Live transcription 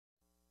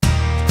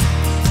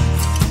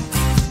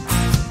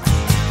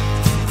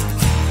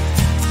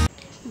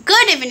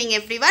Evening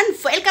everyone,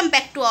 welcome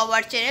back to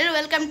our channel,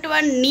 welcome to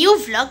our new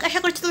vlog. আশা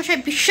করছি তোমরা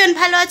সবাই ভীষণ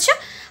ভালো আছো,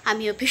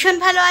 আমিও ভীষণ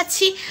ভালো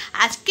আছি।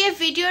 আজকে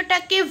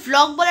ভিডিওটাকে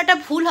ভ্লগ বলাটা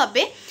ভুল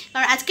হবে,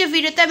 কারণ আজকে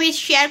ভিডিওতে আমি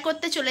শেয়ার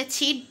করতে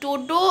চলেছি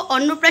ডোডো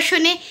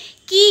অন্নপ্রাশনে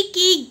কি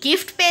কি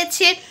গিফট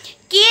পেয়েছে,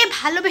 কে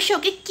ভালোবেসে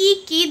ওকে কি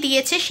কি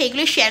দিয়েছে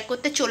সেগুলো শেয়ার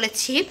করতে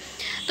চলেছি।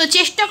 তো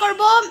চেষ্টা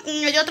করব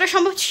যতটা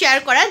সম্ভব শেয়ার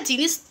করার।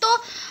 জিনিস তো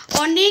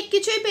অনেক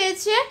কিছুই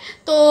পেয়েছে,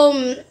 তো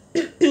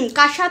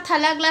কাঁসা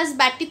থালা গ্লাস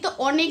বাটি তো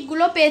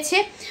অনেকগুলো পেয়েছে,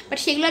 বাট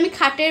সেগুলো আমি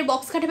খাটের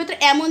খাটের ভেতর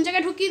এমন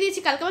জায়গায় ঢুকিয়ে দিয়েছি,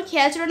 কালকে আমার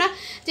খেয়াল ছিল না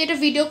যে এটা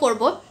ভিডিও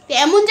করব, তো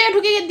এমন জায়গায়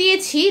ঢুকিয়ে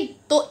দিয়েছি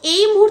তো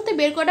এই মুহূর্তে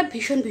বের করাটা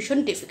ভীষণ ভীষণ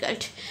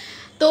ডিফিকাল্ট।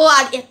 তো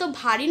আর এত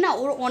ভারী না,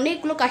 ওর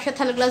অনেকগুলো কাঁসা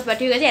থালা গ্লাস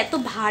বাটি হয়ে গেছে, এত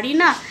ভারী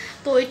না,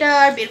 তো এটা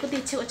আর বের করতে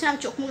ইচ্ছে করছে না।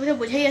 আমার চোখ মুখ দেখে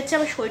বোঝাই যাচ্ছে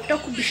আমার শরীরটাও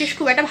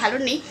খুব একটা ভালো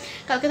নেই।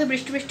 কালকে তো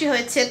বৃষ্টি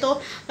হয়েছে, তো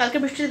কালকে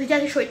বৃষ্টিতে ভিজে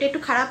আছে, শরীরটা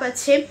একটু খারাপ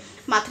আছে,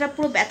 মাথাটা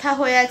পুরো ব্যথা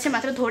হয়ে আছে,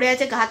 মাথাটা ধরে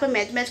আছে, গা হাত পা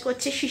ম্যাচ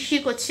করছে,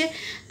 শিরশির করছে।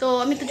 তো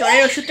আমি তো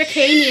জ্বরের ওষুধটা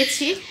খেয়েই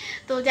নিয়েছি,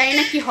 তো জানি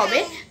না কি হবে,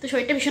 তো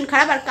শরীরটা ভীষণ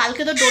খারাপ। আর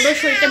কালকে তো ডোডোর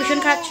শরীরটা ভীষণ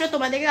খারাপ ছিল,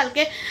 তোমাদেরকে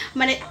কালকে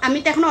মানে আমি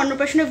তো এখনও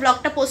অন্নপ্রাশনের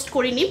ব্লগটা পোস্ট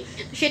করিনি,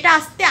 তো সেটা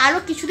আসতে আরও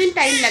কিছুদিন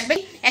টাইম লাগবে।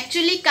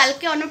 অ্যাকচুয়ালি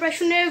কালকে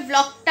অন্নপ্রাশনের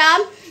ব্লগটা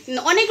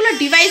অনেকগুলো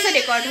ডিভাইসে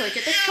রেকর্ড হয়েছে,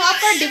 তো সব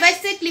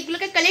ডিভাইসের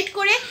ক্লিপগুলোকে কালেক্ট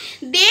করে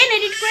দেন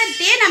এডিট করে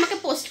দেন আমাকে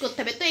পোস্ট করতে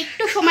হবে, তো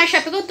একটু সময়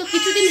সাপেক্ষ, তো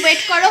কিছুদিন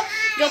ওয়েট করো,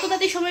 যত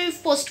তাড়াতাড়ি সময়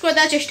পোস্ট করে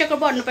দেওয়ার চেষ্টা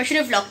করবো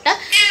অন্নপ্রাশনের ব্লগটা।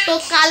 তো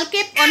কালকে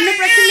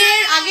অন্নপ্রাশনের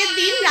আগের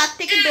দিন রাত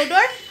থেকে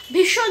ডোডোর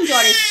ভীষণ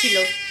জ্বর এসেছিল।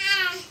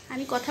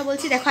 আমি কথা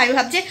বলছি, দেখো আমি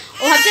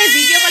ও ভাবছে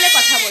ভিডিও কলে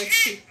কথা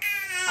বলছি,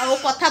 আর ও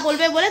কথা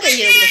বলবে বলে তো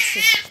এরকম করছে।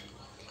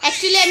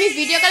 অ্যাকচুয়ালি আমি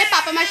ভিডিও কলে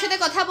পাপা মার সাথে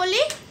কথা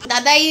বলি,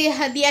 দাদাই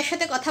দিয়ার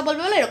সাথে কথা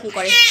বলবে বলে এরকম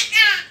করে।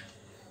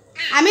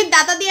 আমি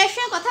দাদা দিয়ার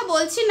সঙ্গে কথা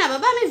বলছি না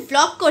বাবা, আমি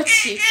ভ্লগ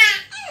করছি।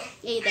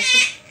 এই দেখো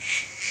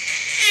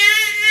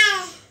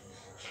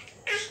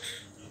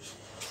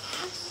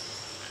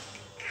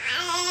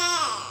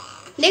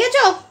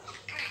দেখেছো,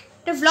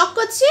 এটা ভ্লগ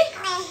করছি।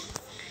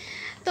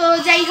 তো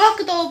যাই হোক,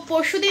 তো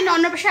পরশু দিন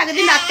অন্নপ্রাশনের আগের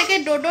দিন রাত থেকে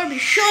ডোডোর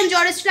ভীষণ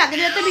জ্বর এসেছিল, আগের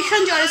দিন রাতে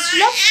ভীষণ জ্বর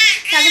এসেছিলো,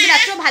 আগের দিন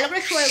রাত্রেও ভালো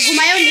করে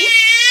ঘুমায়ও নি।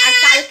 আর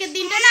কালকের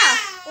দিনটা না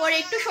ওর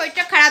একটু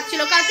শরীরটা খারাপ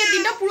ছিল, কালকের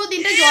দিনটা পুরো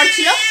দিনটা জ্বর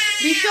ছিল,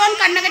 ভীষণ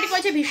কান্নাকাটি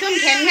করেছে, ভীষণ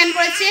ঘ্যান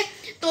করেছে।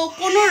 তো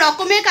কোনো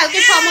রকমের কালকে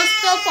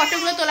সমস্ত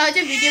ফটোগুলো তোলা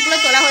হয়েছে, ভিডিওগুলো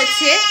তোলা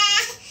হয়েছে।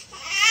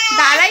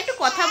 দাঁড়া একটু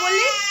কথা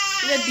বললি,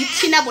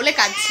 দিচ্ছি না বলে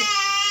কাঁদছে।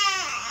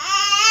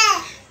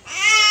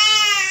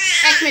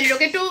 এক মিনিট,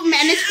 ওকে একটু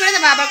ম্যানেজ করে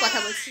দেবো, আবার কথা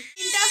বলছি।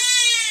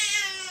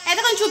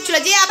 এতক্ষণ চুপ ছিল,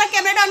 যে আবার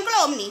ক্যামেরাটা অন করলো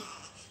অমনি।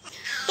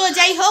 তো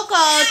যাই হোক,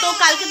 তো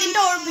কালকে দিনটা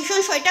ওর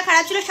ভীষণ শরীরটা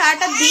খারাপ ছিল,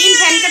 সারাটা দিন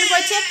ঘ্যানঘ্যান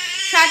করেছে,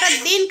 সারাটা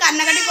দিন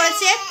কান্নাকাটি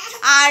করেছে।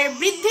 আর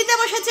বৃদ্ধিতে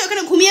বসেছে,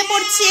 ওখানে ঘুমিয়ে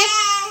পড়ছে,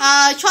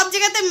 সব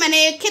জায়গাতে মানে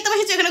খেতে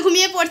বসেছে, ওখানে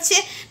ঘুমিয়ে পড়ছে।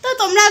 তো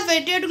তোমরা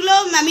ভিডিওগুলো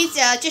আমি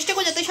চেষ্টা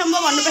করি যত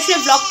সম্ভব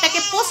অন্নপ্রাশনের ব্লগটাকে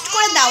পোস্ট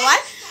করে দেওয়ার।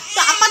 তো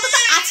আপাতত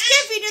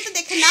আজকের ভিডিওতে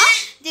দেখে নাও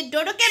যে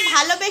ডোডোকে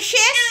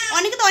ভালোবেসে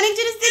অনেকে তো অনেক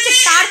জিনিস দিয়েছে,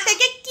 তার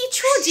থেকে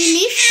কিছু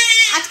জিনিস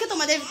আজকে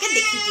তোমাদেরকে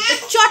দেখিয়েছি। তো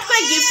চট করে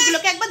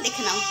গিফটগুলোকে একবার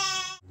দেখে নাও।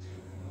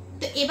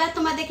 তো এবার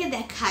তোমাদেরকে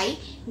দেখাই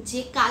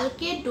যে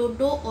কালকে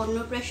ডোডো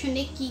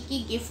অন্নপ্রাশনে কি কি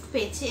গিফট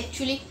পেয়েছে।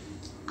 অ্যাকচুয়ালি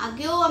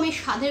আগেও আমি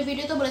স্বাদের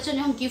ভিডিওতে বলেছিলাম,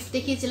 যখন গিফট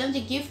দেখিয়েছিলাম,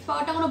 যে গিফট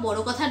পাওয়াটা কোনো বড়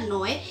কথা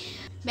নয়,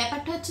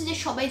 ব্যাপারটা হচ্ছে যে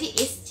সবাই যে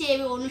এসছে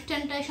এবং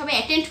অনুষ্ঠানটা সবাই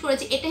অ্যাটেন্ড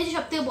করেছে, এটা হচ্ছে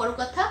সবথেকে বড়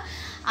কথা।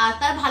 আর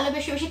তার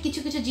ভালোবেসে কিছু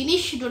কিছু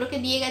জিনিস ডোডোকে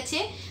দিয়ে গেছে,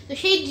 তো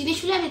সেই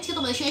জিনিসগুলো আমি আজকে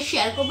তোমাদের সঙ্গে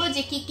শেয়ার করবো,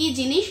 যে কী কী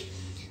জিনিস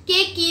কে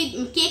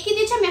কী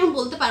দিয়েছে আমি এখন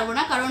বলতে পারবো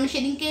না, কারণ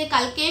সেদিনকে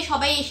কালকে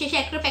সবাই এসে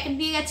একটা প্যাকেট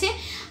দিয়ে গেছে।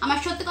 আমার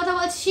সত্যি কথা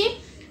বলছি,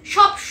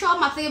 সব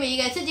মাথা থেকে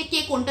বেরিয়ে গেছে যে কে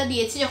কোনটা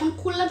দিয়েছে। যখন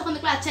খুললাম তখন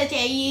দেখলাম আচ্ছা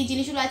এই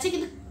জিনিসগুলো আছে,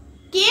 কিন্তু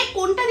কে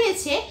কোনটা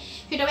দিয়েছে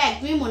সেটা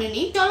একদমই মনে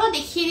নেই। চলো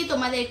দেখিয়ে দিই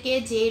তোমাদেরকে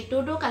যে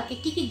ডোডো কালকে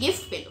কী কী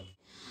গিফট পেলো।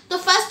 তো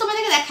ফার্স্ট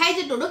তোমাদেরকে দেখাই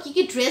যে ডোডো কী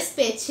কী ড্রেস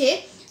পেয়েছে।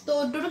 তো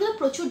ডোডো কিন্তু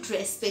প্রচুর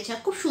ড্রেস পেয়েছে,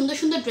 খুব সুন্দর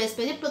সুন্দর ড্রেস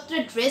পেয়েছে,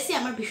 প্রত্যেকটা ড্রেসই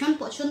আমার ভীষণ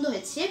পছন্দ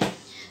হয়েছে।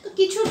 তো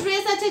কিছু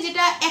ড্রেস আছে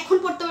যেটা এখন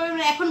পরতে পারবে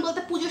না, এখন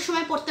বলতে পুজোর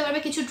সময় পরতে পারবে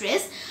কিছু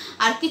ড্রেস,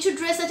 আর কিছু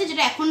ড্রেস আছে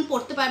যেটা এখন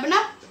পরতে পারবে না,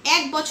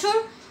 1 বছর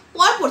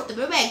পর পরতে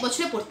পারবে বা 1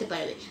 বছরে পরতে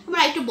পারবে,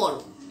 আমার একটু বড়।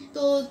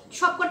 তো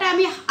সব কটা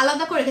আমি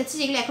আলাদা করে রেখেছি,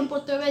 যেগুলো এখন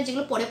পরতে পারবে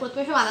যেগুলো পরে পরতে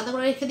পারবে সব আলাদা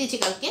করে রেখে দিয়েছি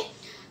কালকে।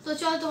 তো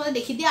চলো তোমাদের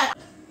দেখিয়ে দিই। আর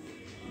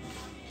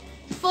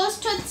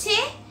ফার্স্ট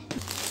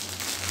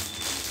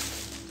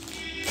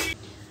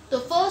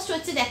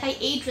হচ্ছে দেখাই,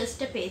 এই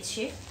ড্রেসটা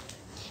পেয়েছে,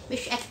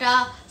 বেশ একটা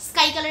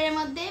স্কাই কালারের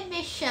মধ্যে,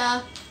 বেশ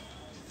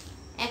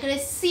একেবারে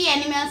সি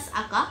অ্যানিমালস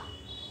আঁকা,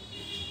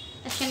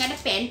 তার সঙ্গে একটা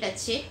প্যান্ট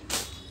আছে,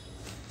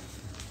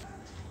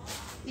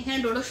 এখানে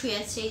ডোডো শুয়ে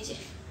আছে। এই যে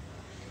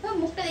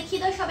মুখটা দেখিয়ে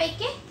দাও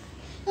সবাইকে,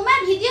 তোমার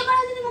ভিডিও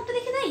করার জন্য মুখটা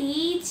দেখিয়ে দাও,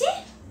 এই যে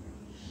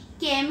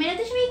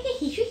ক্যামেরাতে সবাইকে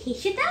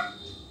হেসে দাও।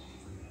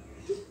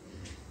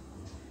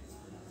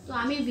 তো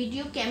আমি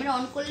ভিডিও ক্যামেরা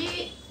অন করলে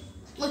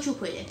ও চুপ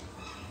হয়ে যায়।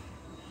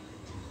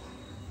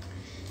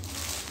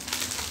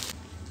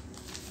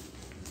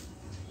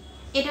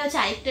 এটা হচ্ছে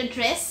আরেকটা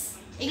ড্রেস,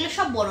 এগুলো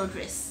সব বড়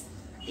ড্রেস,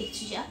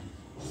 দেখছি যা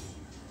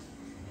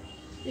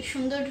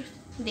সুন্দর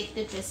দেখতে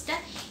ড্রেসটা।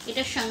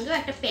 এটার সঙ্গেও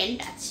একটা প্যান্ট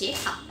আছে,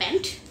 হাফ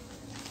প্যান্ট।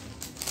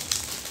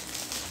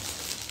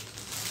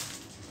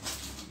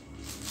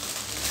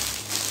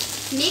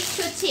 নেক্সট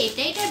হচ্ছে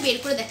এটা বের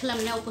করে দেখালাম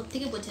না, উপর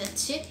থেকে বোঝা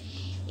যাচ্ছে।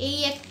 এই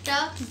একটা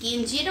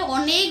গেঞ্জি, এটা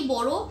অনেক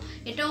বড়,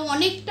 এটাও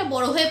অনেকটা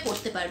বড় হয়ে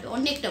পড়তে পারবে,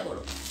 অনেকটা বড়।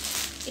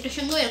 এটার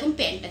সঙ্গেও এরকম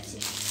প্যান্ট আছে।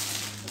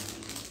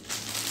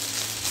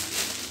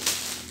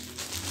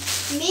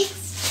 নেক্সট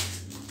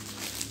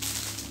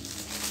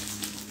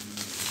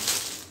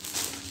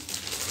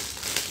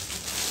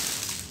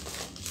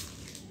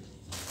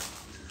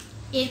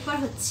এরপর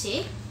হচ্ছে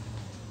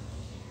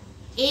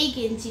এই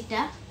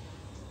গেঞ্জিটা,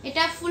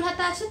 এটা ফুল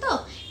হাতা আছে তো,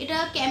 এটা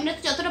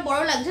ক্যামেরাতে যতটা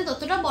বড় লাগছে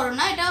ততটা বড়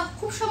না, এটা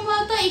খুব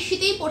সম্ভবত এই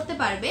শীতেই পরতে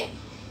পারবে।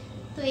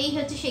 তো এই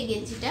হচ্ছে সেই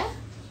গেঞ্জিটা।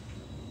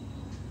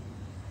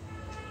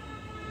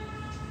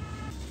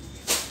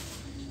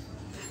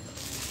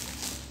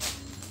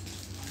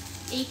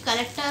 এই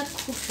কালারটা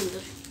খুব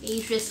সুন্দর, এই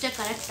ড্রেসটা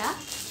কালারটা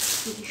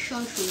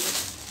ভীষণ সুন্দর।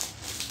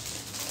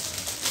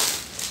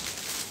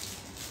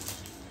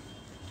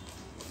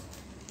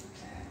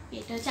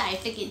 এটা হচ্ছে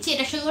আরেকটা গেঞ্জি,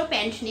 এটার সঙ্গে ওর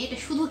প্যান্ট নেই, এটা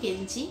শুধু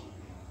গেঞ্জি।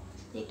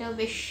 এটাও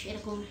বেশ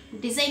এরকম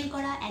ডিজাইন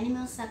করা,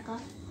 অ্যানিমালস আঁকা।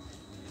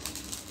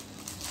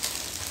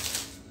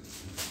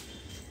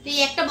 এই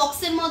একটা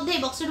বক্সের মধ্যে,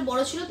 এই বক্সটা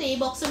বড় ছিল তো এই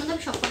বক্সের মধ্যে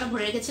আমি সবকটা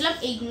ভরে রেখেছিলাম।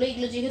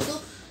 এইগুলো যেহেতু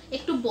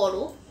একটু বড়,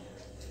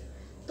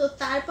 তো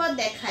তারপর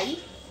দেখাই,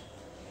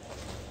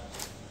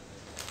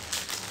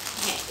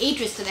 হ্যাঁ এই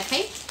ড্রেসটা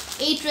দেখাই।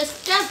 এই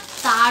ড্রেসটা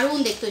দারুণ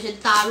দেখতে হয়েছে,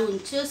 দারুণ,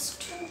 জাস্ট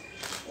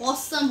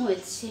অসাম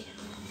হয়েছে।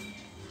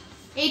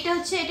 এটা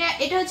হচ্ছে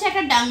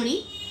একটা ডাংরি,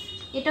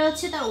 এটা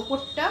হচ্ছে তার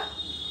ওপরটা,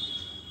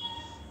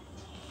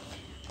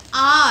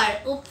 আর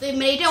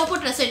এটা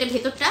ওপরটা, এটা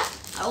ভেতরটা,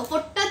 আর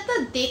ওপরটা তো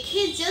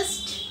দেখে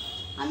জাস্ট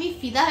আমি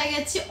ফিদা হয়ে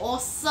গেছি,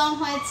 অসাম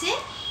হয়েছে।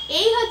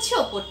 এই হচ্ছে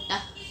ওপরটা,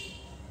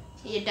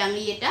 এই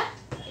ডাংরি, এটা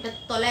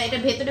তলায়, এটা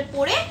ভেতরে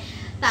পরে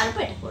তার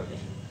উপর এটা পড়বে।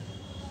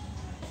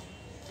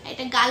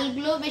 এটা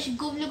গালগুলো বেশ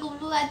গুবলু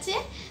গুবলু আছে,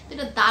 তো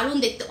এটা দারুণ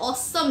দেখতে,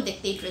 অসাম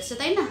দেখতে এই ড্রেসটা,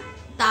 তাই না?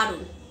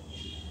 দারুণ।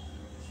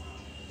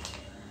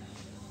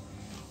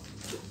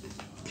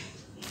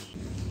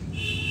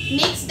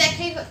 নেক্সট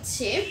দেখাই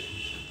হচ্ছে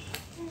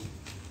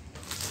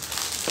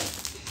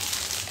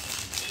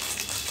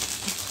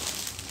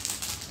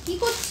কি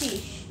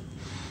করছিস?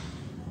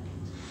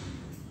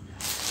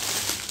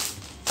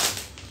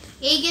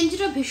 এই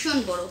গেঞ্জিটা ভীষণ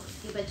বড়,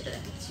 এবার যেটা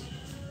দেখাচ্ছি,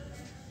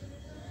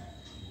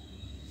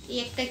 এই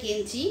একটা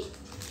গেঞ্জি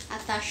আর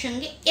তার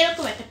সঙ্গে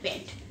এরকম একটা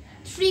প্যান্ট,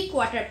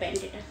 3/4 প্যান্ট,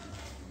 এটা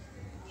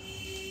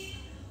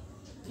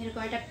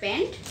এরকম একটা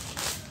প্যান্ট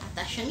আর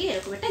তার সঙ্গে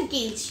এরকম একটা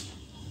গেঞ্জি।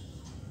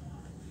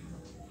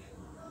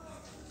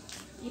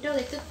 এটাও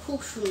দেখতে খুব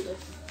সুন্দর,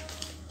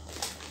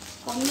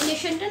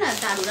 কম্বিনেশনটা না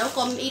দারুণ। আর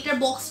এইটার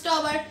বক্সটা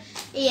আবার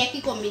এই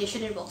একই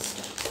কম্বিনেশনের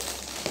বক্সটা,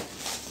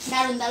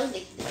 দারুণ দারুণ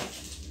দেখতে।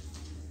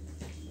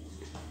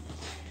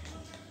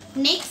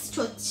 নেক্সট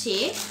হচ্ছে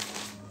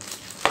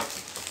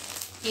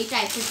এইটা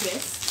একটা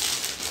ড্রেস,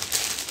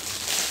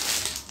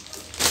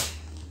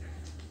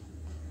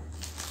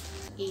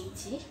 এই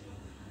যে,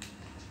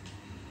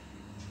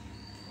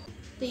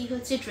 তো এই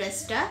হচ্ছে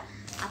ড্রেসটা,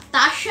 আর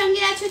তার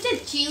সঙ্গে আছে হচ্ছে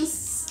জিন্স,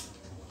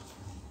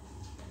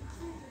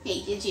 এই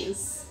যে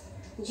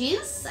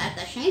জিন্স আর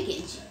তার সঙ্গে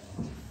গেঞ্জি।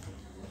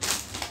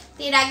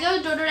 এর আগেও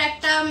ডোডোর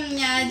একটা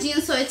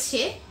জিন্স হয়েছে,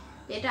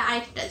 এটা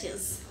আরেকটা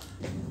জিন্স।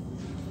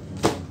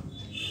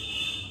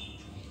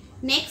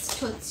 নেক্সট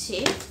হচ্ছে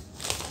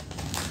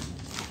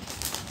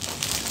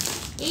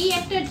এই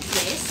একটা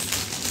ড্রেস,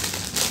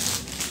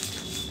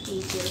 এই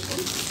যেরকম,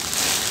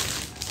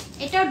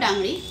 এটাও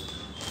ডাংরি,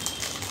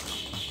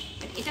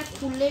 এটা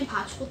খুললে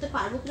ভাঁজ করতে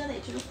পারবো কিনা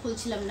তাই জন্য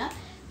খুলছিলাম না।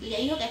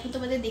 যাই হোক, এখন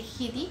তোমাদের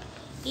দেখিয়ে দিই।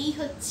 এই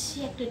হচ্ছে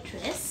একটা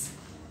ড্রেস,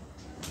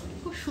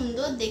 খুব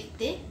সুন্দর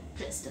দেখতে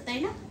ড্রেসটা, তাই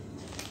না?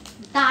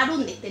 দারুণ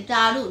দেখতে,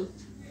 দারুণ।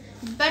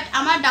 বাট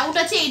আমার ডাউট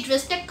আছে এই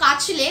ড্রেসটা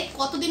কাচলে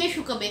কতদিনে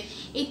শুকাবে,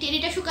 এই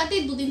টেরিটা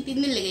শুকাতেই 2-3 দিন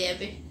লেগে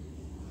যাবে।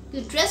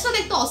 কিন্তু ড্রেসটা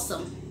দেখতে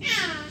অসম,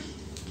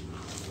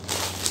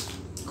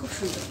 খুব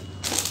সুন্দর।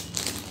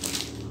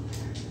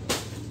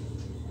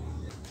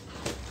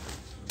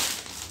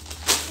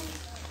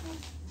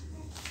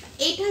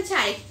 এইটা হচ্ছে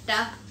আরেকটা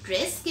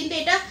ড্রেস, কিন্তু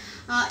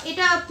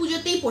এটা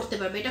পুজোতেই পরতে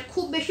পারবে, এটা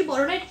খুব বেশি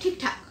বড় না,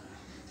 ঠিকঠাক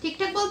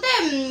বলতে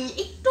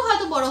একটু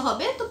হয়তো বড়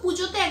হবে, তো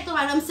পুজোতে একদম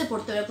আরামসে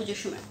পরতে পারবে পুজোর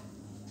সময়।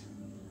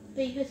 তো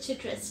এই হচ্ছে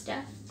ড্রেসটা,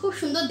 খুব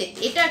সুন্দর দেখতে।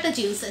 এটা একটা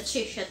জিন্স আছে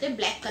এর সাথে,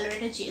 ব্ল্যাক কালার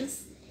একটা জিন্স,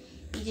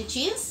 এই যে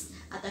জিন্স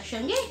আর তার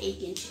সঙ্গে এই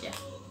গেঞ্জিটা,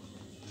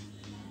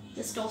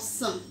 জাস্ট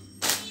অসম।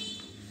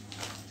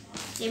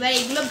 এবার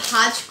এগুলো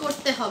ভাঁজ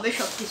করতে হবে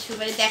সবকিছু,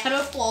 মানে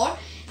দেখানোর পর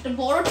একটা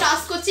বড়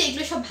টাস্ক হচ্ছে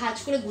এগুলো সব ভাঁজ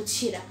করে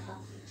গুছিয়ে রাখা।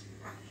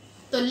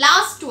 তো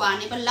লাস্ট ওয়ান,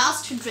 এবার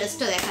লাস্ট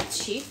ড্রেসটা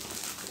দেখাচ্ছি।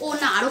 ও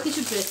না, আরো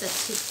কিছু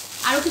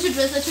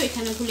ড্রেস আছে,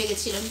 এখানে ভুলে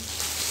গেছিলাম।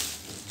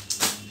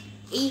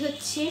 এই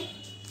হচ্ছে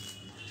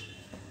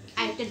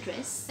আরেকটা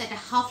ড্রেস, একটা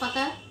হাফ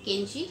হাতা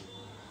গেঞ্জি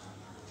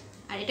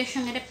আর এটার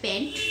সঙ্গে একটা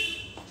প্যান্ট,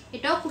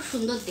 এটাও খুব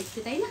সুন্দর দেখতে,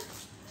 তাই না?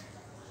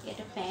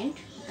 এটা প্যান্ট,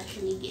 তার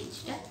সঙ্গে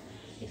গেঞ্জিটা,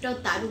 এটাও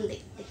দারুণ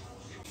দেখতে।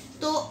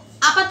 তো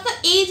আপাতত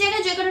এই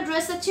জায়গায় যে কটা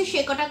ড্রেস আছে সে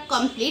কটা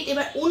কমপ্লিট।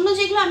 এবার অন্য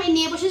যেগুলো আমি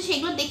নিয়ে বসেছি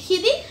সেগুলো দেখিয়ে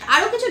দিই।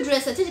 আরও কিছু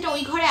ড্রেস আছে যেটা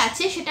ওই ঘরে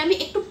আছে, সেটা আমি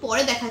একটু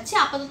পরে দেখাচ্ছি।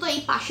 আপাতত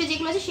এই পাশে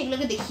যেগুলো আছে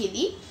সেগুলোকে দেখিয়ে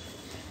দিই।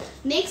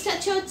 নেক্সট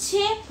আছে হচ্ছে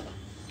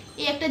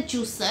এই একটা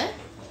জুসার।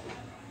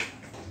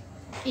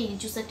 এই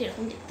জুসারটা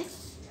এরকম দেখতে,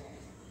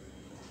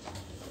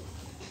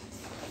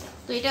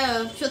 তো এটা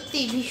সত্যি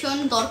ভীষণ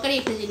দরকারি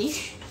একটা জিনিস।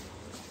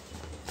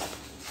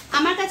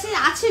 আমার কাছে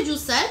আছে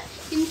জুসার,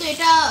 কিন্তু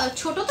এটা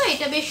ছোট, তো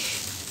এটা বেশ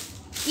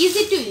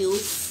ইজি টু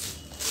ইউজ।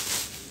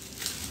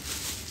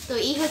 তো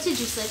এই হচ্ছে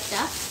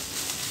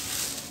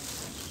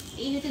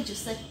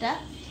জুসারটা,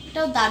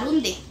 এটাও দারুণ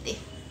দেখতে।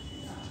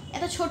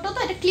 এত ছোট তো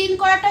এটা ক্লিন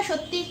করাটা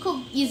সত্যি খুব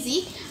ইজি,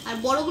 আর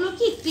বড়গুলো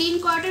কি ক্লিন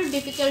করাটা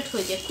ডিফিকাল্ট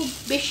হয়ে যায়। খুব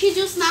বেশি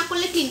জুস না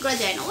করলে ক্লিন করা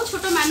যায় না। ও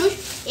ছোট মানুষ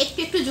একটু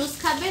একটু জুস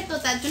খাবে, তো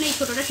তার জন্য এই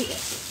ছোটটা ঠিক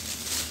আছে।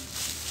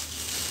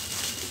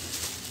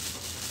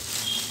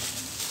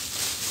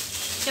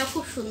 এটা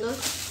খুব সুন্দর,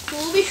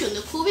 খুবই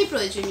সুন্দর, খুবই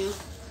প্রয়োজনীয়।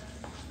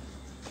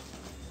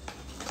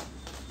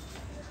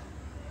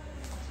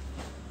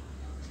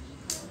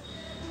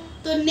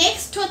 তো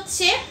নেক্সট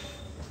হচ্ছে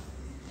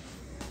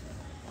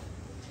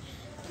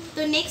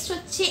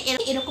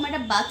এরকম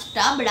একটা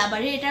বাথটাব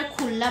রাবারের। এটা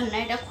খুললাম না,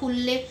 এটা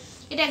খুললে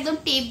এটা একদম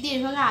টেপ দিয়ে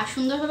এভাবে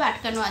সুন্দরভাবে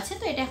আটকানো আছে,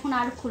 তো এটা এখন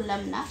আর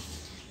খুললাম না।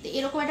 তো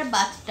এরকম একটা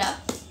বাথটাব,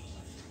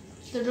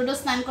 তো ডোডো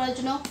স্নান করার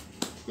জন্য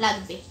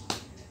লাগবে,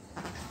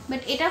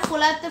 বাট এটা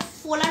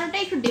ফোলানোটা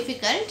একটু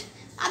ডিফিকাল্ট,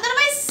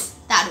 আদারওয়াইজ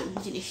দারুণ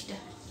জিনিসটা।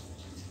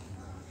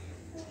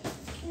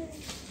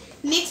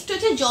 নেক্সট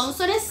হচ্ছে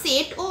জনসনের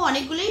সেট, ও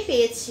অনেকগুলোই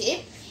পেয়েছে।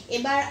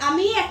 এবার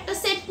আমি একটা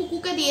সেট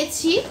পুকুকে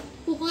দিয়েছি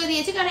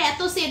কারণ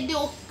এত সেট দিয়ে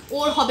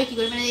ওর হবে কি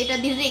করে, মানে এটা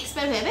ধীরে ধীরে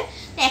এক্সপায়ার হয়ে যাবে।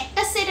 তো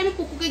একটা সেট আমি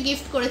পুকুকে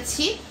গিফট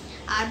করেছি,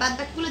 আর বাদ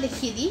বাকিগুলো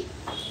দেখিয়ে দিই।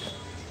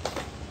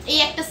 এই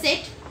একটা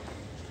সেট,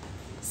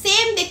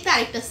 সেম দেখতে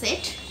আরেকটা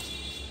সেট,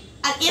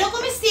 আর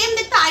এরকমই সেম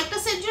দেখতে আরেকটা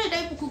সেট জন্য এটা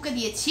আমি পুকুকে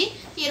দিয়েছি।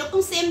 এরকম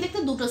সেম দেখতে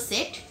দুটো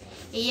সেট,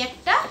 এই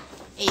একটা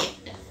এই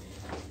একটা।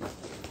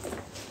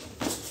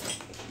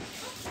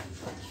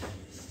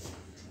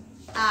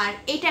 আর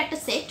এইটা একটা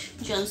সেট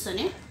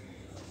জনসনের,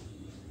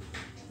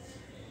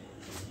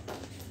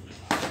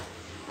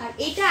 আর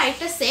এটা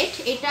আরেকটা সেট।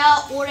 এটা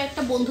ওর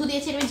একটা বন্ধু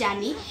দিয়েছে, আমি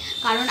জানি,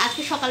 কারণ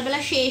আজকে সকালবেলা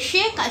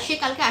সে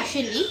কালকে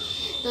আসেনি,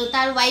 তো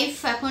তার ওয়াইফ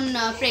এখন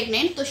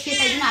প্রেগনেন্ট, তো সে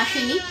তাই জন্য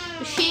আসেনি,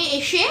 তো সে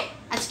এসে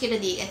আজকে এটা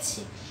দিয়ে গেছে।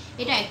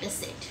 এটা একটা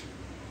সেট।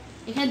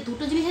 এখানে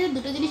দুটো জিনিস আছে,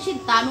 দুটো জিনিসই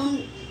দারুণ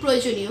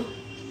প্রয়োজনীয়।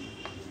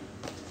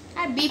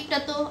 আর বিপটা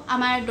তো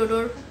আমার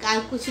ডোডোর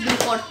কিছুদিন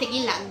পর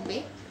থেকেই লাগবে।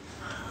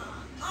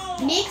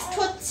 নেক্সট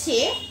হচ্ছে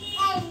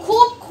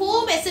খুব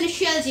খুব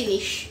এসেনশিয়াল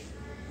জিনিস,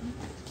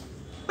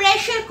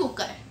 প্রেশার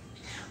কুকার।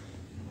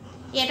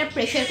 এটা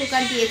প্রেশার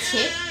কুকার দিয়েছে,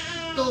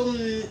 তো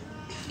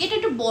এটা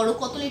একটু বড়,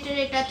 কত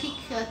লিটারের এটা ঠিক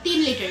 3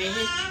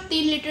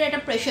 লিটারের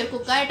একটা প্রেশার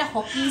কুকার। এটা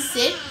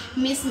হকিন্সের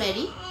মিস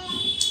ম্যারি।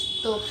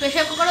 তো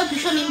প্রেশার কুকারও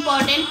ভীষণ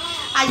ইম্পর্টেন্ট।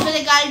 আজ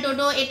বাদে গাল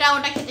ডোডো এটা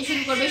ওটা খেতে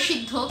শুরু করবে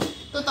সিদ্ধ,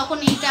 তো তখন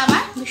এইটা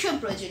আমার ভীষণ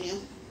প্রয়োজনীয়।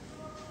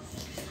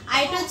 আর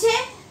এটা হচ্ছে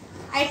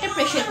আরেকটা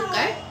প্রেশার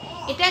কুকার।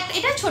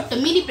 এটা ছোট্ট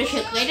মিনি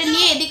প্রেশার কুকার, এটা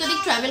নিয়ে এদিক ওদিক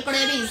ট্রাভেল করা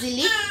যাবে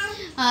ইজিলি।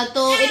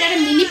 তো এটা একটা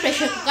মিনি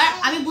প্রেশার কুকার।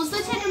 আমি বুঝতে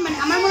পারছি এটা, মানে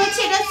আমার মনে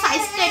হচ্ছে এটা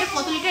সাইজটা এটা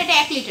কত লিটার, এটা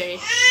 1 লিটারের।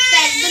 তো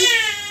একদম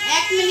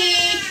 1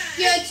 মিনিট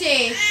কি হচ্ছে,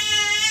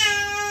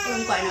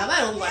 ওরম করে না বাবা,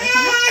 ওরম করে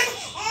না।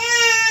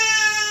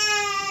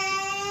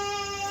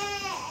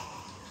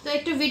 তো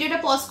একটু ভিডিওটা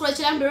পজ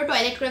করেছিলাম, ডোডো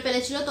টয়লেট করে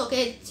ফেলেছিল, তো ওকে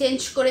চেঞ্জ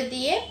করে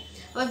দিয়ে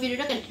আবার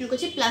ভিডিওটা কন্টিনিউ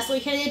করছি। প্লাস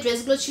ওইখানে যে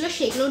ড্রেসগুলো ছিল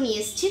সেগুলো নিয়ে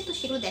এসেছি, তো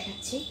সেগুলো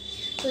দেখাচ্ছি।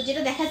 তো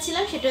যেটা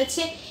দেখাচ্ছিলাম সেটা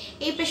হচ্ছে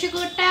এই প্রেশার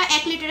কুকারটা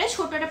 1 লিটারের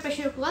ছোট একটা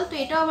প্রেশার কুকার। তো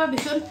এটাও আবার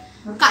ভীষণ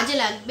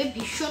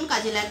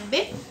কাজে লাগবে,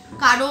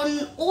 কারণ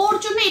ওর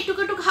জন্য একটু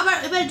খাবার।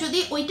 এবার যদি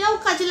ওইটাও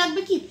কাজে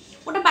লাগবে, কি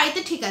ওটা বাড়িতে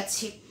ঠিক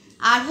আছে,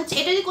 আর হচ্ছে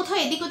এটা যদি কোথাও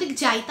এদিক ওদিক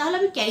যাই তাহলে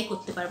আমি ক্যারি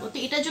করতে পারবো। তো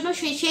এটার জন্য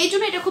সেই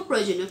জন্য এটা খুব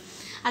প্রয়োজনীয়।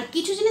 আর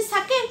কিছু জিনিস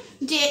থাকে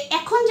যে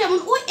এখন যেমন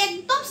ও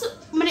একদম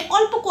মানে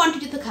অল্প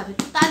কোয়ান্টিটিতে খাবে,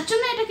 তার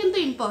জন্য এটা কিন্তু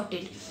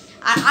ইম্পর্টেন্ট।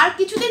 আর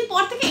কিছুদিন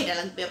পর থেকে এটা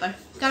লাগবে আবার,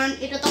 কারণ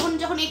এটা তখন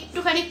যখন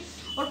একটুখানি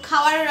ওর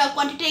খাওয়ার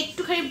কোয়ান্টিটি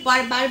একটুখানি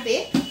বাড়বে,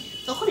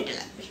 তখন এটা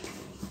লাগবে।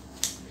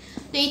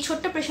 তো এই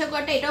ছোট্ট প্রেশার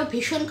কুকারটা এটাও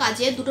ভীষণ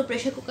কাজে। দুটো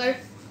প্রেশার কুকার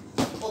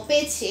ও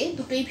পেয়েছে,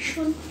 দুটোই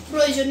ভীষণ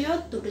প্রয়োজনীয়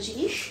দুটো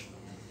জিনিস।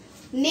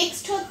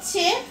 নেক্সট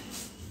হচ্ছে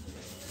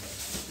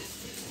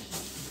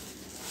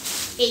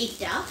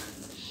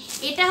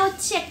এটা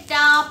হচ্ছে একটা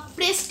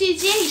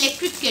প্রেস্টিজের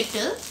ইলেকট্রিক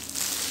কেটল।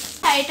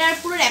 আর এটার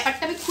পুরো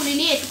র্যাপারটা আমি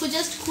খুলিনি, এটুকু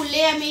জাস্ট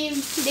খুলে আমি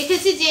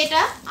দেখেছি যে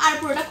এটা, আর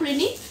পুরোটা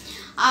খুলিনি।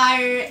 আর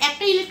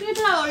একটা ইলেকট্রিক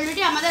কেটল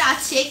অলরেডি আমাদের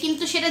আছে,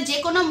 কিন্তু সেটা যে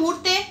কোনো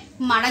মুহূর্তে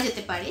মারা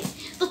যেতে পারে,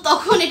 তো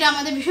তখন এটা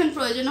আমাদের ভীষণ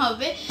প্রয়োজন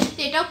হবে। তো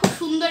এটাও খুব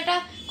সুন্দর, এটা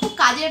খুব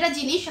কাজের একটা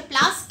জিনিস।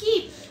 প্লাস কি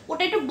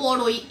ওটা একটু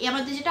বড়োই,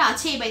 আমাদের যেটা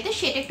আছে এই বাড়িতে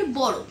সেটা একটু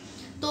বড়।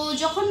 তো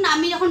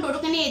আমি যখন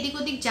ডোডোকে নিয়ে এদিক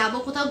ওদিক যাবো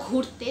কোথাও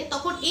ঘুরতে,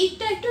 তখন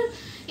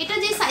এটা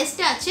যে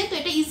সাইজটা আছে, তো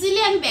এটা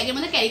ইজিলি আমি ব্যাগের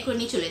মধ্যে ক্যারি করে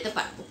নিয়ে চলে যেতে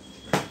পারবো।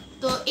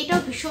 তো এটাও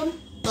ভীষণ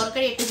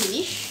দরকারি একটা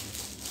জিনিস।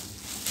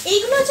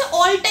 এইগুলো হচ্ছে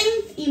all time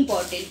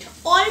important,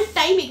 all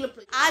time এগুলো।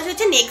 আজ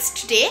হচ্ছে নেক্সট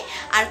ডে,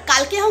 আর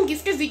কালকে যখন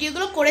গিফটের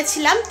ভিডিওগুলো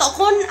করেছিলাম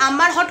তখন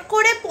আমার হট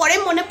করে পরে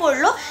মনে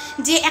পড়লো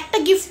যে একটা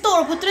গিফট তো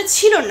ওর ভিতরে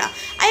ছিল না।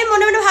 আমি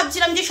মনে মনে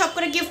ভাবছিলাম যে সব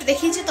করে গিফট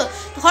দেখিয়েছি, তো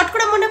হট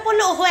করে মনে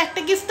পড়লো ওহো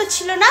একটা গিফট তো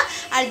ছিল না।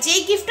 আর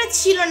যেই গিফটটা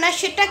ছিল না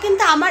সেটা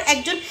কিন্তু আমার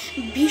একজন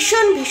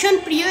ভীষণ ভীষণ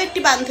প্রিয় একটি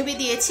বান্ধবী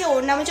দিয়েছে,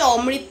 ওর নাম হচ্ছে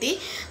অমৃতি।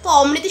 তো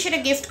অমৃতি সেটা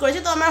গিফট করেছে,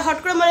 তো আমার হট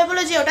করে মনে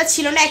পড়লো যে ওটা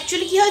ছিল না।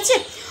 অ্যাকচুয়ালি কী হয়েছে,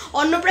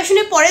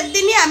 অন্নপ্রাশনের পরের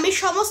দিনই আমি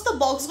সমস্ত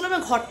বক্সগুলো,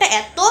 আমার ঘরটা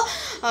এত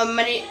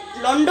মানে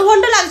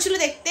লন্ডভন্ড লাগছিলো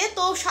দেখতে,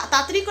 তো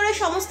তাড়াতাড়ি করে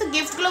সমস্ত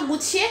গিফটগুলো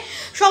গুছিয়ে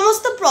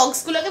সমস্ত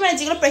বক্সগুলোকে, মানে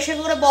যেগুলো প্রেশার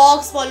কুকারের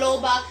বক্স বলো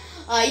বা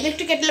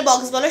ইলেকট্রিক কেটেলের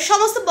বক্স বলো,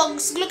 সমস্ত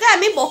বক্সগুলোকে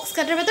আমি বক্স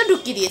কাটার ভেতর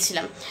ঢুকিয়ে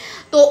দিয়েছিলাম।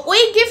 তো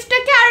ওই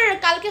গিফটটাকে আর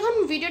কালকে যখন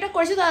ভিডিওটা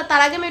করেছি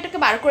তার আগে আমি এটাকে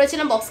বার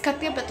করেছিলাম বক্স কাট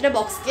থেকে ভেতরে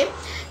বক্সকে,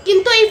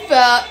 কিন্তু এই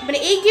মানে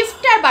এই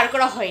গিফটটা আর বার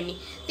করা হয়নি।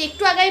 তো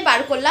একটু আগে বার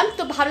করলাম,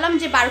 তো ভাবলাম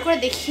যে বার করে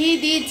দেখিয়ে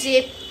দিই যে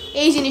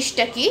এই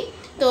জিনিসটা কি।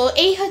 তো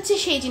এই হচ্ছে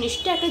সেই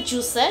জিনিসটা, একটা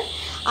জুসার,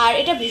 আর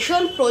এটা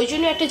ভীষণ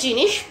প্রয়োজনীয় একটা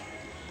জিনিস।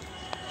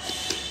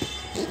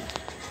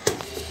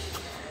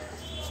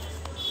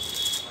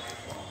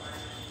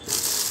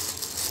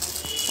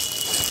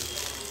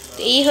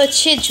 এই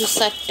হচ্ছে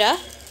জুসারটা,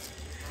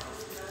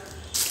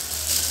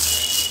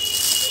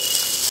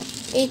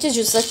 এই যে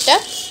জুসারটা,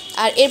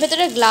 আর এর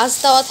ভেতরে গ্লাস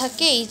দেওয়া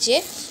থাকে, এই যে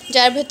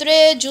যার ভেতরে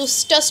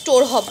জুসটা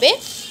স্টোর হবে,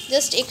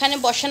 জাস্ট এখানে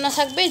বসানো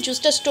থাকবে,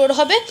 জুসটা স্টোর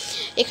হবে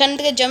এখান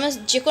থেকে। যেমন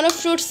যে কোনো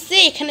ফ্রুটসে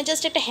এখানে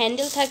জাস্ট একটা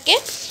হ্যান্ডেল থাকে,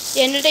 এই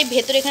হ্যান্ডেলটাই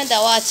ভেতরে এখানে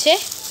দেওয়া আছে,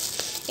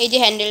 এই যে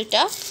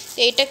হ্যান্ডেলটা। তো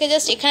এটাকে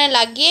জাস্ট এখানে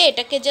লাগিয়ে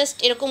এটাকে জাস্ট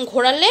এরকম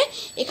ঘোরালে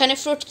এখানে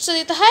ফ্রুটসটা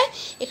দিতে হয়,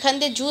 এখান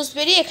দিয়ে জুস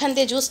বেরিয়ে এখান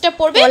দিয়ে জুসটা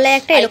পড়বে,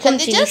 এখান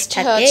দিয়ে জাস্ট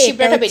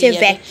ছিবড়াটা বেরিয়ে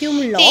যাবে। ভ্যাকুয়াম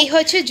লক, এই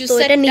হচ্ছে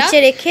জুসারটা। নিচে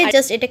রেখে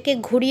জাস্ট এটাকে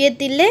ঘুরিয়ে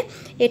দিলে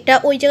এটা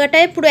ওই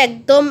জায়গাটায় পুরো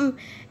একদম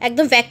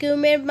একদম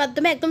ভ্যাকুয়ামের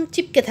মাধ্যমে একদম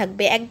চিপকে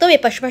থাকবে, একদম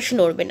এপাশ ওপাশ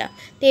নড়বে না।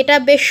 তো এটা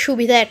বেশ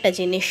সুবিধা একটা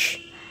জিনিস।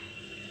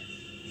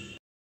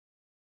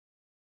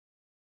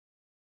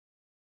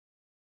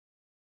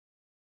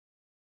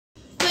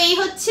 তো এই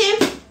হচ্ছে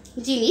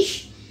জিনিস,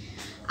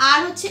 আর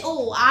হচ্ছে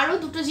আরও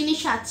দুটো জিনিস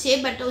আছে,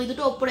 বাট ওই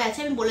দুটো ওপরে আছে,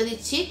 আমি বলে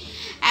দিচ্ছি।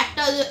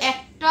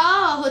 একটা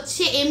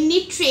হচ্ছে এমনি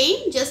ট্রেন,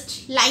 জাস্ট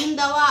লাইন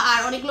দেওয়া আর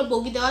অনেকগুলো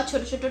বগি দেওয়া,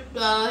 ছোট ছোট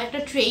একটা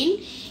ট্রেন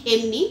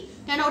এমনি,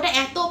 কেন ওটা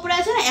এত ওপরে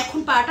আছে না, এখন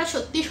পাওয়াটা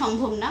সত্যি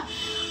সম্ভব না।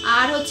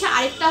 আর হচ্ছে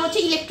আরেকটা হচ্ছে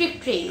ইলেকট্রিক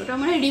ট্রেন, ওটা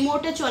মানে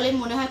রিমোটে চলে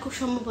মনে হয় খুব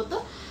সম্ভবত।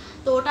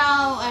 তো ওটা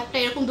একটা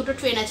এরকম দুটো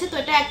ট্রেন আছে। তো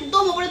এটা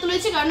একদম ওপরে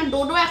তুলেছি কারণ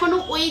ডোডো এখনও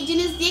ওই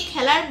জিনিস দিয়ে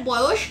খেলার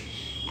বয়স,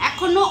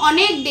 এখনও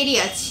অনেক দেরি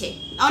আছে,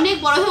 অনেক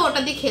বড় হয়ে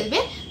ওটা দিয়ে খেলবে,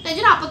 তাই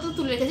জন্য আপাতত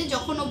তুলে রেখেছি।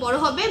 যখন ও বড়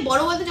হবে,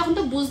 বড় বলতে যখন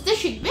তো বুঝতে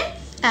শিখবে।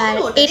 আর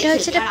এটা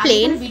হচ্ছে একটা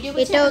প্লেন,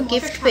 এটাও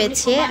গিফট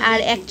পেয়েছে। আর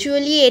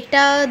অ্যাকচুয়ালি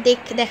এটা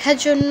দেখার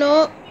জন্য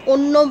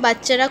অন্য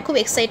বাচ্চারা খুব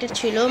এক্সাইটেড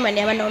ছিল, মানে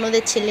আমার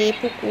ননদের ছেলে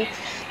পুকু।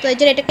 তো এই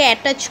জন্য এটাকে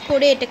অ্যাটাচ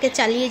করে এটাকে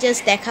চালিয়ে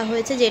জাস্ট দেখা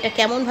হয়েছে যে এটা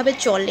কেমনভাবে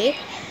চলে।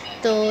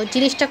 তো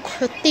জিনিসটা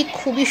সত্যি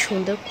খুবই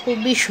সুন্দর,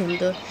 খুবই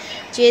সুন্দর।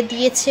 যে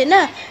দিয়েছে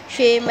না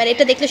সে, মানে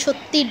এটা দেখলে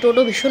সত্যি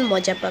ডোডো ভীষণ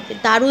মজা পাবে,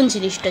 দারুণ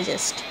জিনিসটা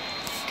জাস্ট।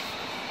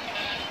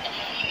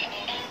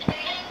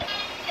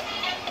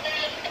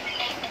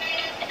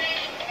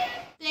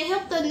 যাই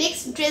হোক, তো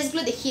নেক্সট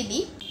ড্রেসগুলো দেখিয়ে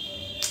দিই।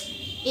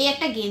 এই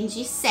একটা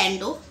গেঞ্জি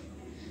স্যান্ডো,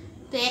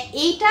 তো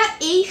এইটা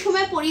এই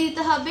সময় পরিয়ে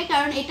দিতে হবে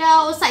কারণ এটা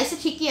ও সাইজে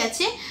ঠিকই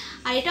আছে।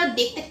 আর এটা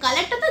দেখতে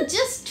কালারটা তো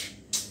জাস্ট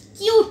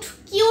কিউট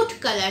কিউট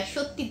কালার,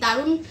 সত্যি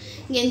দারুণ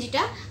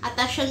গেঞ্জিটা। আর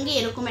তার সঙ্গে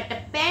এরকম একটা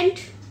প্যান্ট,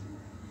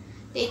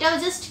 তো এটাও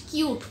জাস্ট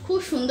কিউট, খুব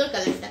সুন্দর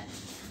কালারটা।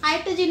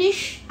 আরেকটা জিনিস,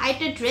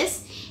 আরেকটা ড্রেস,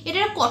 এটা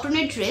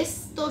কটনের ড্রেস,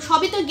 তো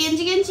সবই তো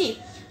গেঞ্জি গেঞ্জি,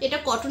 এটা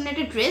কটনের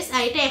একটা ড্রেস।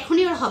 আর এটা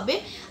এখনই ওর হবে,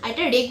 আর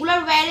এটা রেগুলার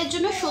ওয়্যারের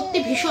জন্য সত্যি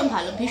ভীষণ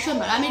ভালো, ভীষণ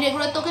ভালো। আমি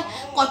রেগুলার তোকে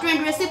কটনের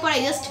ড্রেসে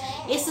পরাই, জাস্ট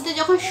এর সাথে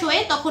যখন শোয়ে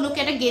তখন ওকে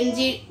একটা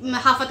গেঞ্জি,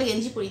 হাফ হাতে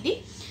গেঞ্জি পরিয়ে দিই,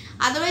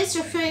 আদারওয়াইজ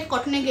সবসময়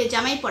কটনের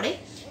জামাই পরে।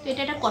 তো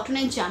এটা একটা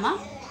কটনের জামা,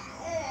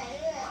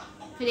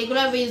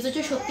 রেগুলার ওয়্যারের জন্য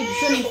সত্যি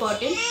ভীষণ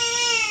ইম্পর্টেন্ট।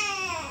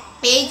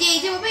 এই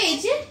যে বাবা, এই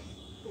যে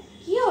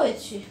কি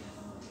হয়েছে,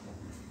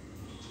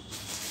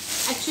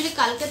 অ্যাকচুয়ালি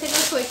কালকে থেকে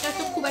শরীরটা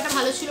তো খুব একটা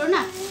ভালো ছিল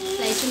না,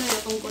 তাই জন্য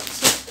এরকম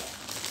করছে।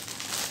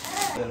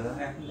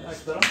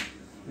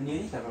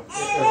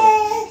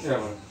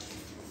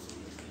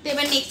 তো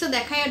এবার নেক্সট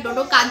দেখায়, আর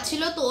ডোডো কাজ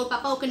ছিল, তো ওর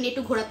পাপা ওকে নিয়ে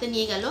একটু ঘোরাতে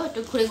নিয়ে গেল,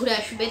 একটু ঘুরে ঘুরে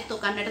আসবে, তো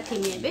কান্নাটা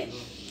থেমে যাবে।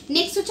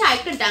 নেক্সট হচ্ছে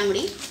আরেকটা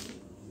ডাংরি,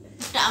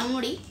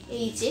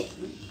 এই যে,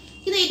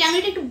 কিন্তু এই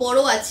ডাংরিটা একটু বড়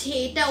আছে,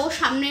 এটা ও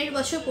সামনের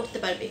বছর পড়তে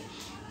পারবে,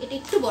 এটা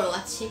একটু বড়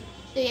আছে।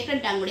 তো এই একটা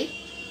ডাংরি।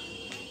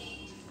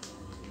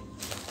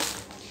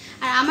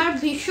 আর আমার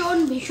ভীষণ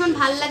ভীষণ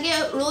ভাল লাগে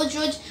রোজ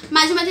রোজ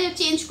মাঝে মাঝে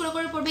চেঞ্জ করে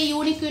করে পরবে,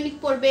 ইউনিক ইউনিক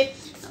পরবে,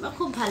 আমার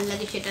খুব ভাল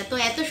লাগে সেটা। তো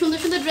এত সুন্দর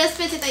সুন্দর ড্রেস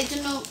পেয়েছে, তাই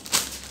জন্য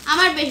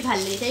আমার বেশ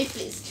ভালো লেগেছে, আমি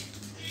প্লিজড।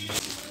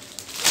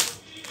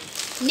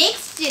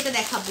 নেক্সট যেটা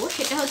দেখাবো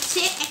সেটা হচ্ছে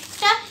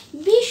একটা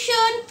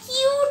ভীষণ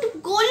কিউট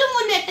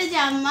গোলমোলো একটা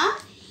জামা।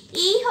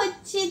 এই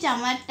হচ্ছে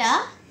জামাটা,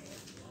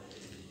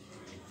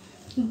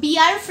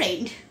 বিয়ার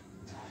ফ্রেন্ড।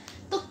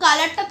 তো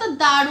কালারটা তো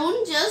দারুণ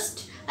জাস্ট,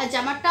 আর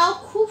জামাটাও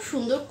খুব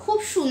সুন্দর খুব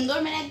সুন্দর,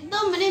 মানে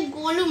একদম মানে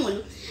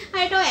গোলুমোলু। আর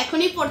এটাও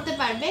এখনই পরতে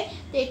পারবে।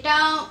 তো এটা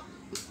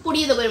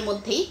পরিয়ে দেবো এর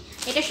মধ্যেই।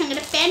 এটার সঙ্গে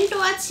একটা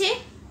প্যান্টও আছে,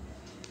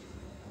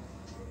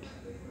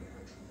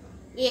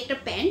 এই একটা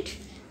প্যান্ট।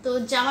 তো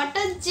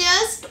জামাটা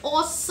জাস্ট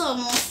অসম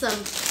অসম,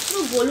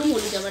 পুরো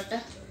গোলুমোলু জামাটা।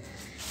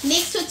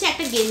 নেক্সট হচ্ছে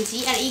একটা গেঞ্জি,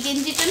 আর এই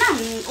গেঞ্জিটা না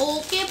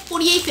ওকে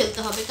পরিয়েই ফেলতে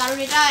হবে, কারণ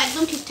এটা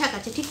একদম ঠিকঠাক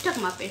আছে, ঠিকঠাক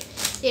মাপের।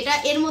 এটা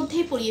এর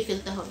মধ্যেই পরিয়ে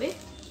ফেলতে হবে।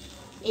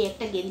 এই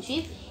একটা গেঞ্জি,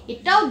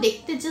 এটাও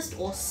দেখতে জাস্ট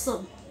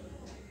অসম।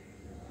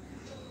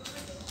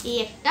 এই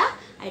একটা,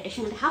 আর এটার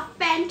সঙ্গে হাফ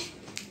প্যান্ট।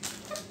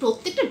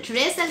 প্রত্যেকটা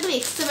ড্রেস একদম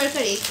এক্সট্রা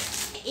বার্কার।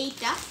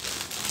 এইটা,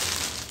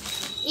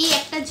 এই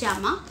একটা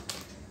জামা,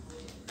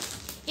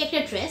 একটা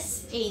ড্রেস,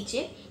 এই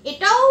যে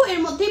এটাও এর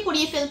মধ্যেই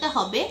পরিয়ে ফেলতে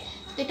হবে।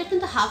 তো এটা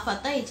কিন্তু হাফ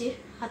হাতা, এই যে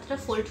হাতটা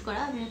ফোল্ড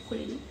করা, আমি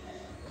খুলিনি।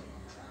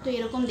 তো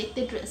এরকম দেখতে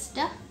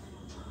ড্রেসটা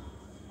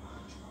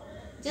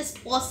জাস্ট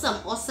অসম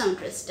অসম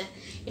ড্রেসটা।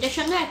 এটার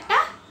সঙ্গে একটা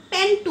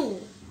প্যান্টু।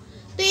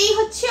 তো এই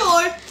হচ্ছে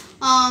ওর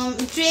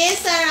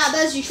ড্রেস আর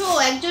আদার্স জিনিস। ও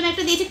একজন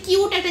একটা দিয়েছে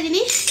কিউট একটা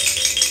জিনিস,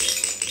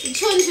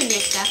 ঝুনঝুনি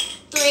একটা।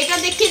 তো এটা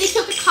দেখে দেখে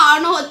ওকে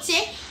খাওয়ানো হচ্ছে।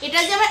 এটা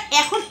যে আমার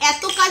এখন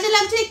এত কাজে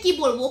লাগছে কি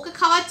বলবো, ওকে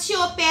খাওয়াচ্ছি,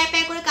 ও প্যা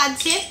প্যা করে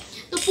কাঁদছে।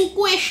 তো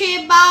পুকু এসে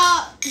বা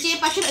যে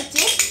পাশে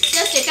আছে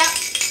জাস্ট এটা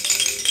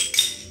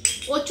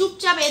ও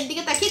চুপচাপ এর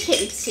দিকে তাকিয়ে খেয়ে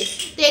দিচ্ছে।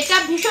 তো এটা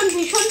ভীষণ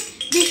ভীষণ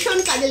ভীষণ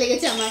কাজে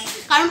লেগেছে আমার,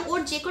 কারণ ওর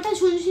যে কটা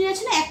ঝুনঝুনি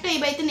আছে না, একটা এই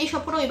বাড়িতে নেই,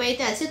 সবকটা ওই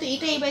বাড়িতে আছে। তো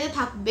এটা এই বাড়িতে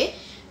থাকবে,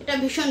 এটা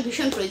ভীষণ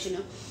ভীষণ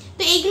প্রয়োজনীয়।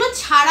 তো এইগুলো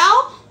ছাড়াও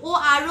ও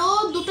আরও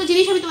দুটো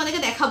জিনিস আমি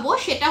তোমাদেরকে দেখাবো।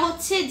 সেটা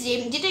হচ্ছে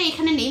যেটা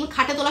এখানে নেই,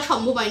 খাটে তোলা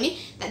সম্ভব হয়নি,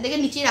 তাদেরকে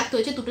নিচেই রাখতে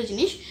হয়েছে দুটো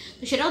জিনিস।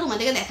 তো সেটাও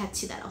তোমাদেরকে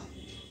দেখাচ্ছি, দাঁড়াও।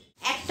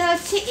 একটা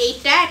হচ্ছে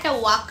এইটা, একটা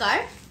ওয়াকার।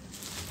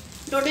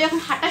 ডোডো যখন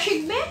হাঁটা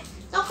শিখবে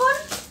তখন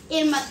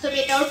এর মাধ্যমে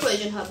এটাও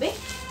প্রয়োজন হবে।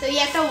 তো এই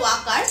একটা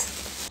ওয়াকার।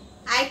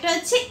 আর একটা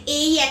হচ্ছে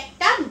এই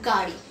একটা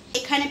গাড়ি।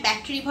 এখানে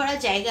ব্যাটারি ভরার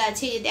জায়গা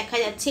আছে, এই যে দেখা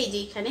যাচ্ছে, এই যে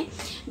এখানে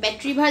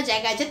ব্যাটারি ভরার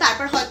জায়গা আছে।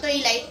 তারপর হয়তো এই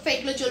লাইট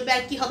ফাইটগুলো চলবে,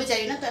 আর কি হবে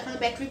জানি না। তো এখন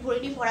ব্যাটারি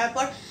ভরিনি, ভরার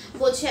পর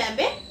বোঝা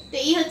যাবে। তো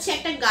এই হচ্ছে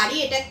একটা গাড়ি।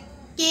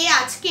 এটাকে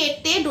আজকে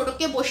এতে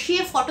ডোডোকে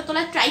বসিয়ে ফটো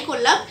তোলার ট্রাই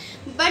করলাম,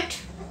 বাট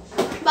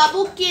বাবু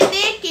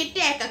কেটে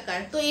কেটে একাকার।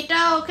 তো এটা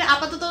ওকে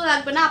আপাতত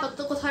রাখবে না, আপাতত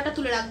কোথাও একটা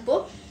তুলে রাখবো।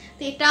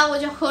 তো এটা ও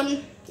যখন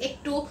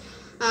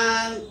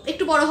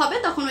একটু বড় হবে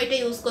তখন ওইটা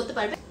ইউজ করতে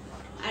পারবে।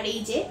 আর এই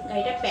যে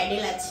গাড়িটার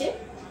প্যাডেল আছে।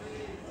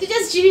 তো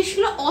জাস্ট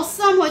জিনিসগুলো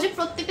অসাম হয়েছে,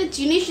 প্রত্যেকটা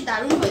জিনিস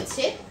দারুণ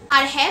হয়েছে।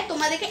 আর হ্যাঁ,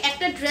 তোমাদেরকে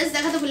একটা ড্রেস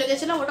দেখাতে ভুলে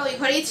গেছিলাম, ওটা ওই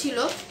ঘরেই ছিল।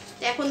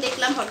 তো এখন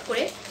দেখলাম হট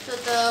করে,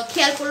 তো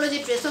খেয়াল করলো যে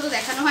ড্রেসটা তো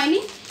দেখানো হয়নি।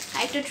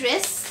 আর একটা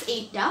ড্রেস,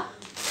 এইটা,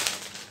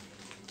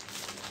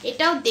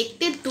 এটাও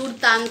দেখতে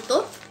দুর্দান্ত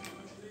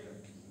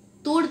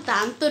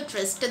দুর্দান্ত।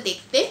 ড্রেসটা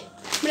দেখতে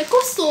মানে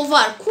খুব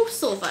সোভার, খুব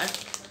সোভার।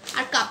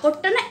 আর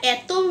কাপড়টা না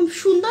এত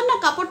সুন্দর না,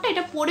 কাপড়টা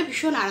এটা পরে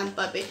ভীষণ আরাম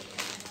পাবে।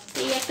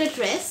 এই একটা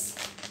ড্রেস।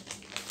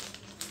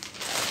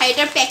 আর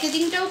এটার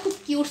প্যাকেজিংটাও খুব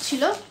কিউট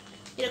ছিল,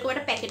 এরকম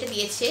একটা প্যাকেটে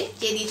দিয়েছে,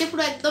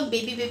 পুরো একদম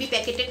বেবি বেবি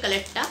প্যাকেটের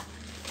কালারটা।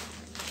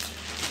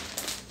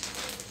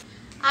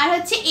 আর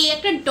হচ্ছে এই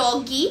একটা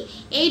ডগি।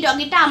 এই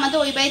ডগিটা আমাদের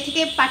ওই বাড়ি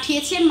থেকে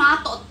পাঠিয়েছে, মা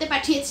তত্ত্বে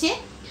পাঠিয়েছে।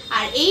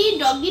 আর এই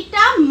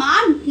ডগিটা মা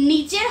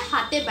নিজের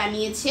হাতে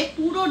বানিয়েছে,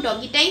 পুরো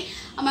ডগিটাই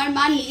আমার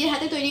মা নিজের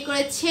হাতে তৈরি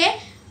করেছে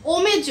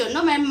ওমের জন্য।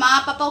 মানে মা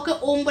পাপা ওকে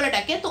ওম বলে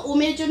ডাকে, তো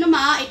ওমের জন্য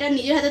মা এটা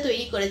নিজের হাতে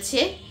তৈরি করেছে।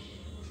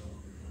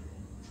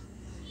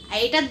 আর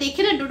এটা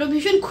দেখে না ডোডো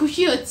ভীষণ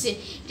খুশি হচ্ছে,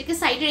 এটাকে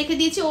সাইডে রেখে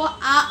দিয়েছে, ও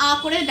আ আ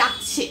করে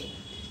ডাকছে।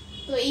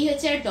 তো এই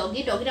হচ্ছে আর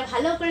ডগিটা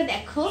ভালো করে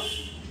দেখো।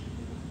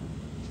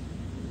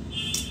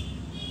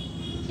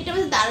 এটা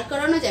আমাদের দাঁড়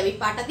করানো যাবে,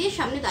 পাটা দিয়ে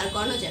সামনে দাঁড়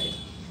করানো যাবে।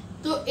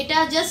 তো এটা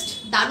জাস্ট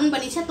দারুণ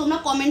বানিয়েছে। তোমরা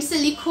কমেন্টসে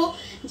লিখো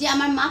যে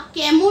আমার মা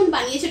কেমন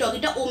বানিয়েছে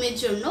ডগিটা ওমের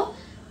জন্য।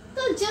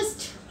 তো জাস্ট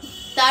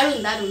দারুণ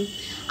দারুণ।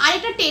 আর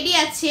একটা টেডি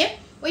আছে,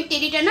 ওই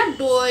টেডিটা না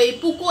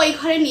পুকু ওই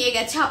ঘরে নিয়ে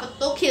গেছে,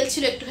 আপাতত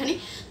খেলছিল একটুখানি।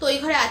 তো ওই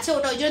ঘরে আছে,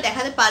 ওটা ওই জন্য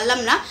দেখাতে পারলাম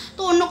না।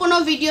 তো অন্য কোনো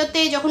ভিডিওতে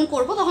যখন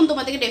করব তখন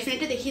তোমাদেরকে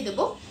ডেফিনেটলি দেখিয়ে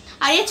দেবো।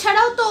 আর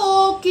এছাড়াও তো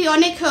কি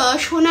অনেক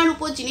সোনার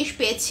উপর জিনিস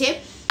পেয়েছে।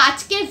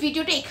 আজকের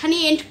ভিডিওটা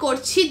এখানেই এন্ড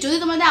করছি। যদি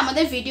তোমাদের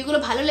আমাদের ভিডিওগুলো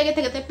ভালো লেগে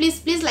থাকে তাহলে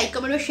please like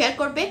comment O share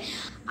করবে।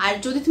 আর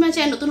যদি তোমার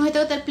চ্যানেল নতুন হয়ে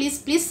থাকে তাহলে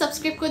প্লিজ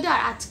সাবস্ক্রাইব করে দিও।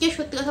 আর আজকে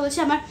সত্যি কথা বলছি,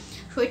 আমার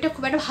শরীরটা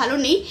খুব একটা ভালো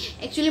নেই,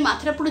 অ্যাকচুয়ালি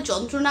মাথাটা পুরো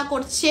যন্ত্রণা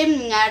করছে,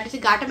 আর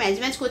গাটা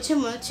ম্যাজ করছে,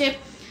 মনে হচ্ছে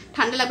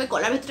ঠান্ডা লাগবে,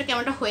 গলার ভেতরে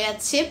কেমনটা হয়ে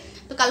যাচ্ছে।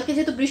 তো কালকে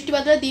যেহেতু বৃষ্টি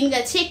বাদলের দিন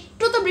গেছে,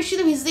 একটু তো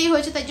বৃষ্টিতে ভিজতেই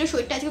হয়েছে, তাই জন্য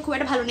শরীরটা আজকে খুব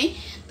একটা ভালো নেই।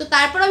 তো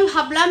তারপর আমি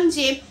ভাবলাম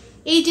যে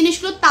এই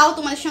জিনিসগুলো তাও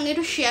তোমাদের সঙ্গে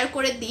একটু শেয়ার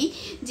করে দিই,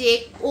 যে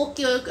ও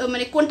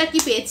মানে কোনটা কি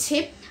পেয়েছে।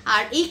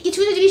 আর এই কিছু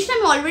কিছু জিনিসটা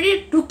আমি অলরেডি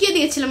ঢুকিয়ে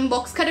দিয়েছিলাম,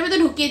 বক্স খাটের মধ্যে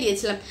ঢুকিয়ে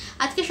দিয়েছিলাম।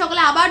 আজকে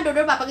সকালে আবার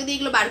ডোডোর পাপাকে দিয়ে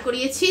এগুলো বার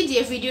করিয়েছি যে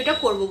ভিডিওটা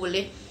করব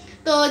বলে।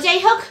 তো যাই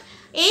হোক,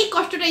 এই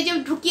কষ্টটা এই যে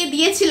ঢুকিয়ে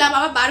দিয়েছিলাম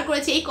আবার বার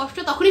করেছি, এই কষ্ট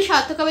তখনই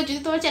সার্থক হবে যদি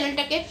তোমার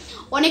চ্যানেলটাকে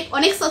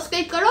অনেক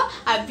সাবস্ক্রাইব করো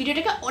আর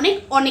ভিডিওটাকে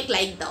অনেক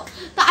লাইক দাও।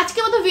 তো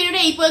আজকের মতো ভিডিওটা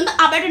এই পর্যন্ত।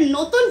 আবার একটা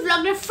নতুন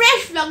ব্লগে,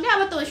 ফ্রেশ ব্লগে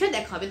আবার তোমার সাথে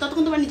দেখা হবে।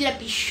 ততক্ষণ তোমার নিজেরা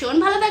ভীষণ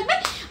ভালো থাকবে,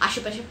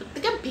 আশেপাশের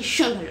প্রত্যেকে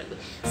ভীষণ ভালো থাকবে।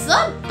 So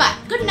by,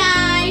 good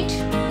night.